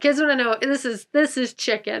deal. Like kids want to know this is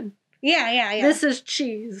chicken. Yeah. This is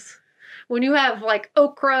cheese. When you have like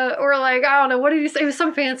okra or like I don't know, what did you say? It was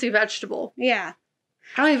some fancy vegetable. Yeah.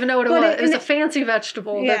 I don't even know what it was. It was a fancy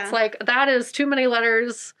vegetable that's like, that is too many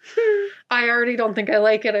letters. I already don't think I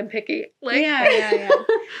like it. I'm picky. Like, yeah.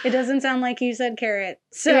 It doesn't sound like you said carrot.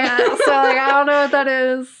 So. Yeah, so like, I don't know what that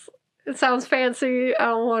is. It sounds fancy. I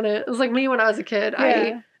don't want it. It was like me when I was a kid. I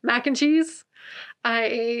ate mac and cheese. I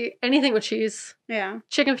ate anything with cheese. Yeah.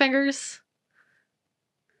 Chicken fingers.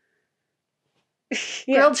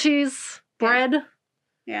 Grilled cheese. Bread.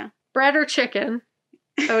 Yeah. Bread or chicken.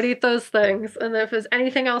 I would eat those things, and if there's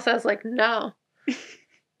anything else, I was like, no.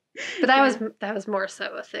 But that was more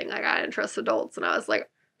so a thing. Like I didn't trust adults, and I was like,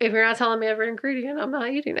 if you're not telling me every ingredient, I'm not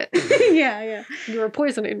eating it. Yeah. You were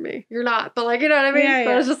poisoning me. You're not, but like you know what I mean. Yeah.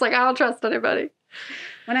 But I was just like, I don't trust anybody.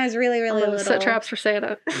 When I was really little, set traps for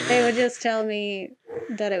Santa. They would just tell me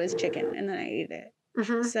that it was chicken, and then I eat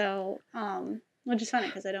it. So which is funny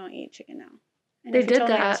because I don't eat chicken now. And They if you did told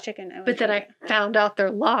me it was that, chicken, I would but then eat I it. found out their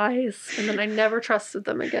lies, and then I never trusted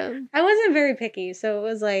them again. I wasn't very picky, so it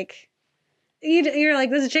was like, you're like,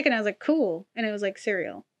 this is chicken. I was like, cool. And it was like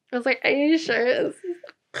cereal. I was like, are you sure it's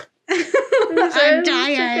I'm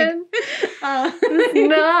dying. It's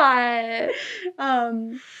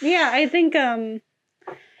not? Yeah, I think overall,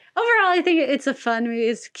 I think it's a fun movie.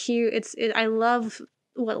 It's cute. I love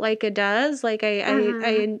what Leica does. Like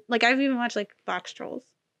I like I've even watched like Box Trolls.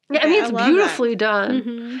 Yeah, I mean, it's love beautifully done.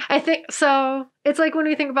 Mm-hmm. I think so. It's like when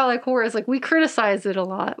we think about like horror, it's like we criticize it a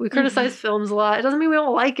lot. We criticize films a lot. It doesn't mean we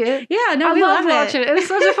don't like it. Yeah, no, I we love love watching it. It was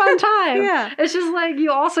such a fun time. Yeah. It's just like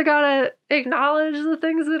you also gotta acknowledge the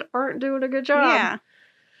things that aren't doing a good job. Yeah.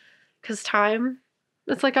 Because time.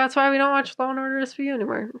 It's like that's why we don't watch Law and Order SVU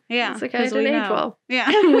anymore. Yeah. It's like I didn't age well.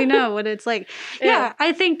 Yeah, we know what it's like. Yeah,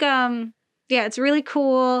 I think yeah, it's really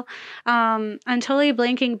cool. I'm totally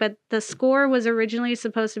blanking, but the score was originally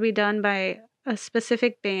supposed to be done by a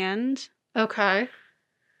specific band. Okay.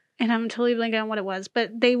 And I'm totally blanking on what it was,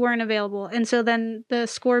 but they weren't available. And so then the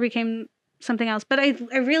score became something else. But I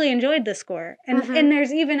really enjoyed the score. And and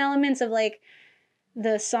there's even elements of like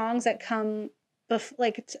the songs that come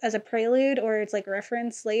like as a prelude or it's like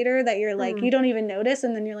reference later that you're like you don't even notice,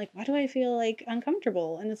 and then you're like, why do I feel like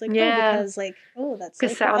uncomfortable? And it's like, oh, because like, oh, that's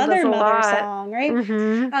like the Other Mother song, right?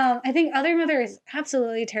 I think Other Mother is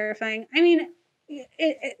absolutely terrifying. I mean,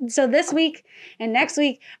 so this week and next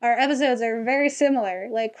week our episodes are very similar.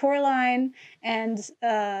 Like Coraline and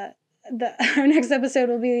our next episode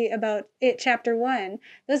will be about It Chapter 1.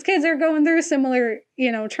 Those kids are going through similar,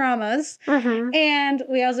 traumas. And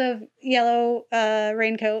we also have Yellow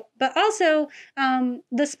Raincoat, but also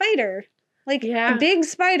the spider. Like a big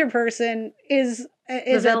spider person is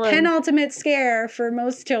a penultimate scare for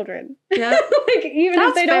most children. Yeah, like even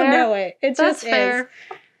if they don't know it, it just is.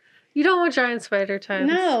 You don't want giant spider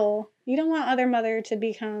times. No, you don't want Other Mother to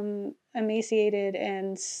become emaciated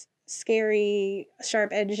and scary,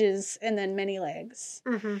 sharp edges, and then many legs,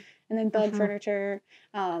 and then bug furniture,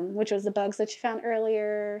 which was the bugs that you found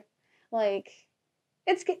earlier. Like,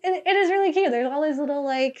 it is really cute. There's all these little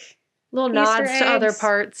nods to other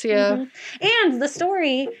parts, yeah. And the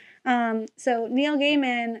story. So Neil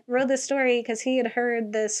Gaiman wrote this story because he had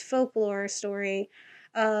heard this folklore story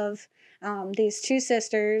of these two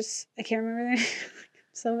sisters. I can't remember their name.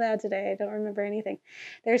 So bad today. I don't remember anything.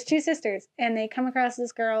 There's two sisters, and they come across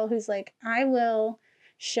this girl who's like, I will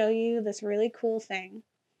show you this really cool thing,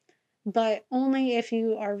 but only if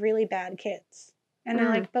you are really bad kids. And they're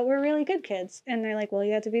like, but we're really good kids. And they're like, well,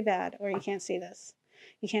 you have to be bad or you can't see this.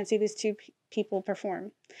 You can't see these two people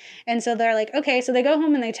perform. And so they're like, okay. So they go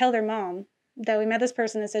home and they tell their mom that we met this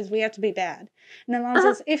person that says we have to be bad. And then mom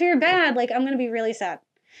says, if you're bad, like, I'm going to be really sad.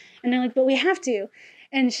 And they're like, but we have to.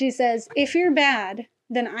 And she says, if you're bad,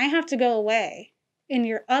 then I have to go away and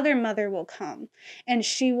your other mother will come and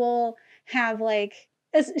she will have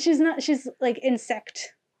she's like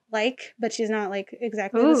insect-like, but she's not like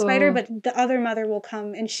exactly the spider, but the other mother will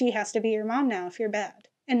come and she has to be your mom now if you're bad.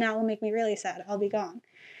 And that will make me really sad. I'll be gone.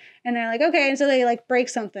 And they're like, okay. And so they like break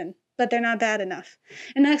something, but they're not bad enough.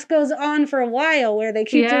 And that goes on for a while where they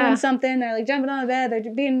keep doing something. They're like jumping on the bed.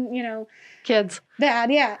 They're being, kids.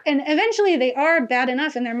 Bad. Yeah. And eventually they are bad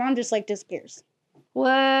enough and their mom just like disappears. What?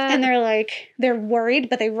 And they're worried,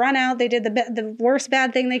 but they run out. They did the worst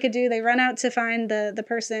bad thing they could do. They run out to find the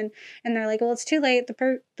person, and they're like, well, it's too late.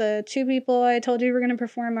 The two people I told you were going to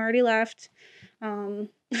perform already left.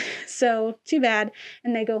 So too bad.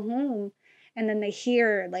 And they go home, and then they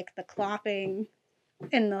hear like the clopping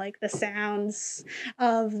and the sounds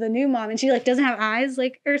of the new mom, and she like doesn't have eyes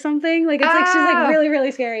or something. Like it's like she's like really,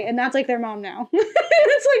 really scary, and that's like their mom now.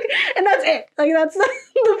 It's like, and that's it. Like that's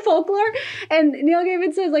the folklore. And Neil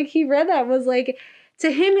Gaiman says like he read that was like,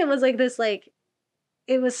 to him it was like this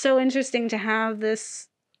it was so interesting to have this,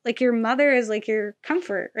 like your mother is like your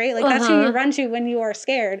comfort, right? Like that's who you run to when you are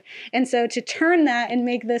scared. And so to turn that and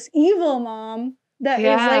make this evil mom that is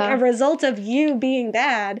like a result of you being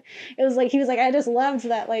bad, it was like he was like, I just loved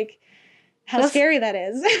that, like how scary that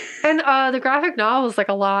is. And the graphic novel is like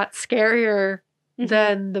a lot scarier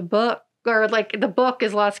than the book, or like the book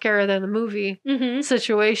is a lot scarier than the movie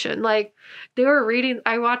situation. Like they were reading,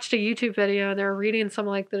 I watched a YouTube video and they were reading some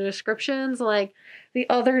like the descriptions, like the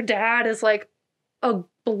other dad is like a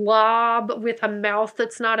blob with a mouth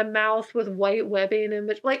that's not a mouth with white webbing and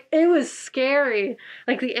like it was scary.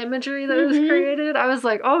 Like the imagery that was created, I was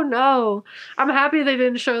like, oh no, I'm happy they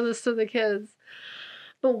didn't show this to the kids.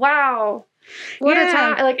 But wow, What a Yeah.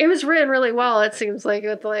 time. Like, it was written really well, it seems like,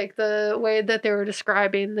 with, like, the way that they were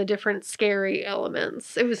describing the different scary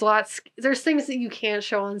elements. It was lots... There's things that you can't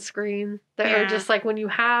show on screen that are Yeah. just, like, when you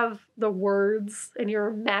have the words and you're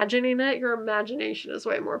imagining it, your imagination is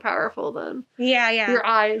way more powerful than Yeah. your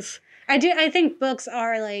eyes. I think books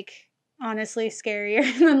are, like, honestly scarier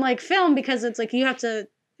than, like, film, because it's, like, you have to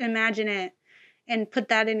imagine it and put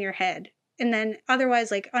that in your head. And then otherwise,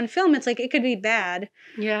 like, on film, it's like, it could be bad,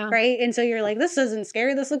 Yeah. right? And so you're like, this isn't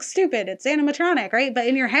scary, this looks stupid, it's animatronic, right? But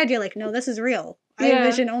in your head, you're like, no, this is real. I Yeah.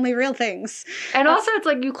 envision only real things. And also, it's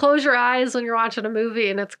like you close your eyes when you're watching a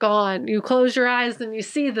movie and it's gone. You close your eyes and you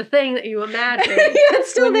see the thing that you imagined.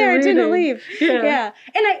 It's still when you're there, it didn't reading. leave. Yeah.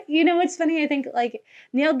 And it's funny, I think, like,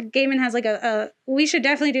 Neil Gaiman has, like, we should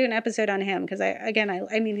definitely do an episode on him, because I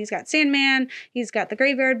mean, he's got Sandman, he's got the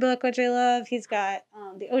Graveyard Book, which I love, he's got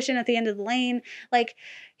The Ocean at the End of the Lane. Like,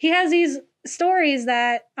 he has these stories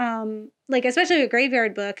that, like, especially a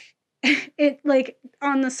Graveyard Book, it, like,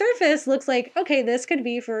 on the surface looks like, okay, this could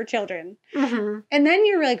be for children. Mm-hmm. And then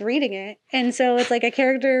you're, like, reading it. And so it's like a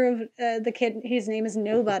character of the kid, his name is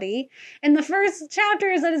Nobody. And the first chapter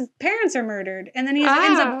is that his parents are murdered. And then he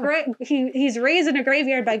ends up, he's raised in a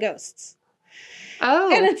graveyard by ghosts.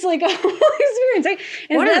 Oh. And it's like a whole experience, right?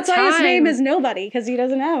 And What a that's why his name time. is Nobody, because he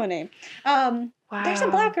doesn't have a name. Wow. There's a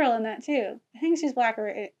black girl in that, too. I think she's black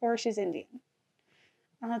or she's Indian.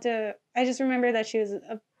 I just remember that she was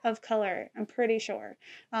of color. I'm pretty sure.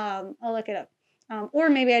 I'll look it up. Or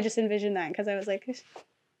maybe I just envisioned that because I was like,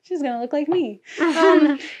 she's gonna look like me.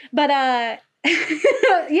 But yeah,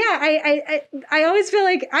 I always feel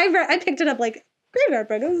like I picked it up like, Graveyard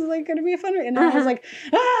Book, this is like gonna be a fun read. And then I was like,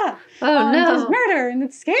 Oh, there's no. murder and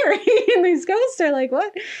it's scary and these ghosts are like,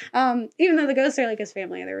 what? Even though the ghosts are like his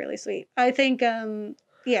family, they're really sweet. I think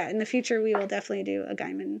yeah, in the future we will definitely do a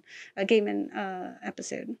Gaiman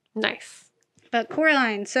episode. Nice. But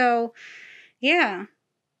Coraline, so yeah.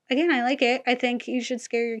 Again, I like it. I think you should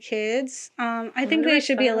scare your kids. I think they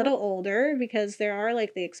should be a little older, because there are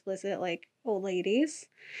like the explicit like old ladies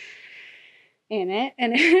in it,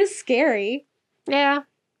 and it is scary. Yeah.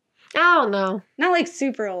 I don't know. Not like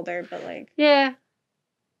super older, but like Yeah.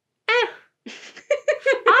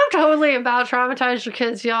 I'm totally about traumatize your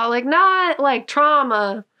kids, y'all. Like, not like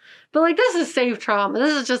trauma, but like, this is safe trauma.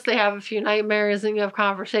 This is just they have a few nightmares and you have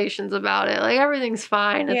conversations about it. Like, everything's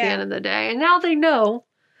fine at the end of the day. And now they know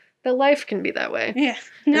that life can be that way. yeah.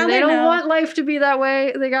 Now they don't want life to be that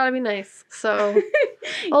way. They gotta be nice. So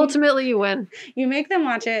ultimately, you win. You make them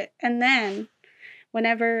watch it, and then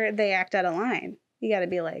whenever they act out of line, you gotta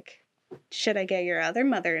be like, should I get your other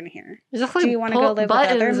mother in here? Just Do you wanna go live with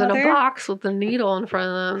other buttons in a mother? box with a needle in front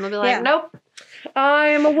of them. They'll be like, Yeah. nope. I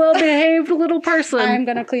am a well-behaved little person. I'm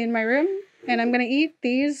gonna clean my room, and I'm gonna eat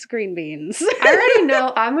these green beans. I already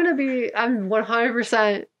know I'm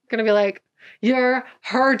 100% gonna be like, you're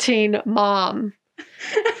hurting Mom.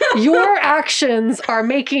 Your actions are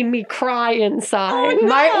making me cry inside. Oh, no.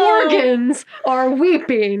 My organs are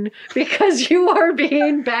weeping because you are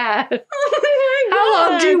being bad. Oh my How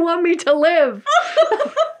long do you want me to live?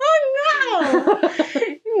 Oh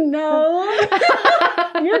no!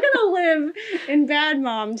 No. You're gonna live in bad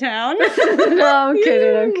mom town. No, I'm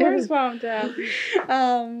kidding. I'm Worst kidding. mom town.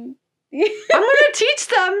 I'm gonna teach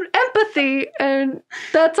them empathy, and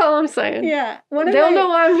that's all I'm saying. Yeah. They'll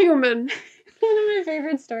know I'm human. One of my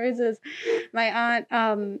favorite stories is my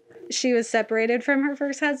aunt. She was separated from her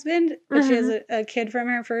first husband, but she has a kid from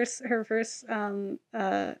her first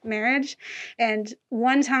marriage. And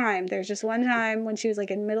there's just one time when she was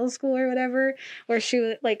like in middle school or whatever, where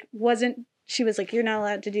she like wasn't. She was like, "You're not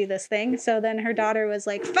allowed to do this thing." So then her daughter was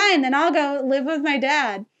like, "Fine, then I'll go live with my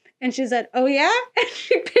dad." And she said, "Oh, yeah?" And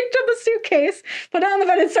she picked up a suitcase, put it on the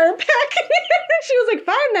bed, and started packing it. And she was like,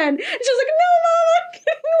 "Fine, then." And she was like, "No, Mom, I'm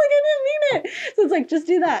kidding. Like, I didn't mean it." So it's like, just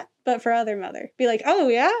do that, but for other mother. Be like, "Oh,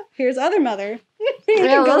 yeah? Here's other mother." You Yeah,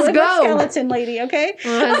 can let's live with go. skeleton lady, okay?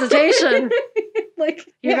 No hesitation. Like,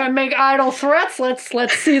 You're gonna make idle threats.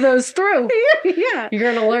 Let's see those through. yeah.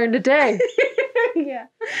 You're gonna learn today. Yeah.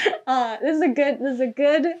 This is a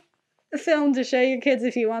good film to show your kids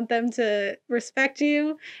if you want them to respect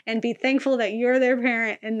you and be thankful that you're their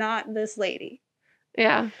parent and not this lady.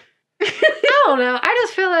 Yeah. I don't know. I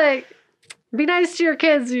just feel like be nice to your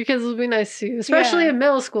kids will be nice to you. Especially Yeah. in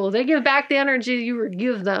middle school. They give back the energy you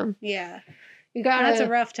give them. Yeah. You gotta That's a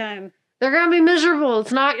rough time. they're gonna be miserable.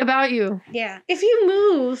 It's not about you. Yeah. If you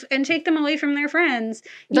move and take them away from their friends,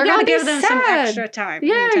 you They're gotta gonna be give them some sad. extra time. and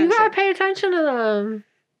Yeah, you attention. gotta pay attention to them.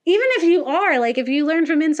 even if you are, like, if you learn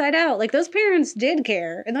from Inside Out, like, those parents did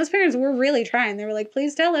care. And those parents were really trying. They were like,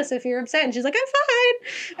 please tell us if you're upset. And she's like,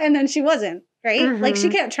 I'm fine. And then she wasn't, right? Like, she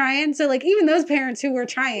kept trying. So, like, even those parents who were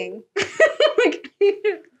trying, like,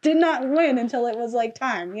 did not win until it was, like,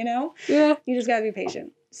 time, you know? Yeah. You just gotta be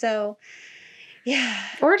patient. So, yeah.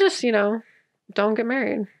 Or just, don't get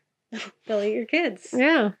married. They'll eat your kids.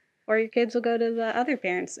 Yeah. Or your kids will go to the other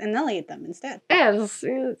parents and they'll eat them instead. Yeah,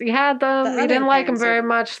 you had them, you didn't like them very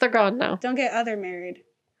much, they're gone now. Don't get other married,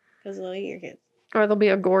 because they'll eat your kids. Or there'll be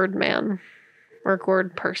a gourd man. Or a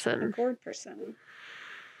gourd person. A gourd person.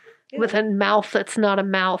 Ew. With a mouth that's not a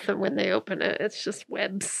mouth, and when they open it, it's just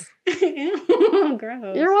webs. Ew,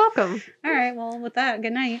 gross. You're welcome. All right, well, with that,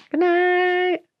 good night. Good night.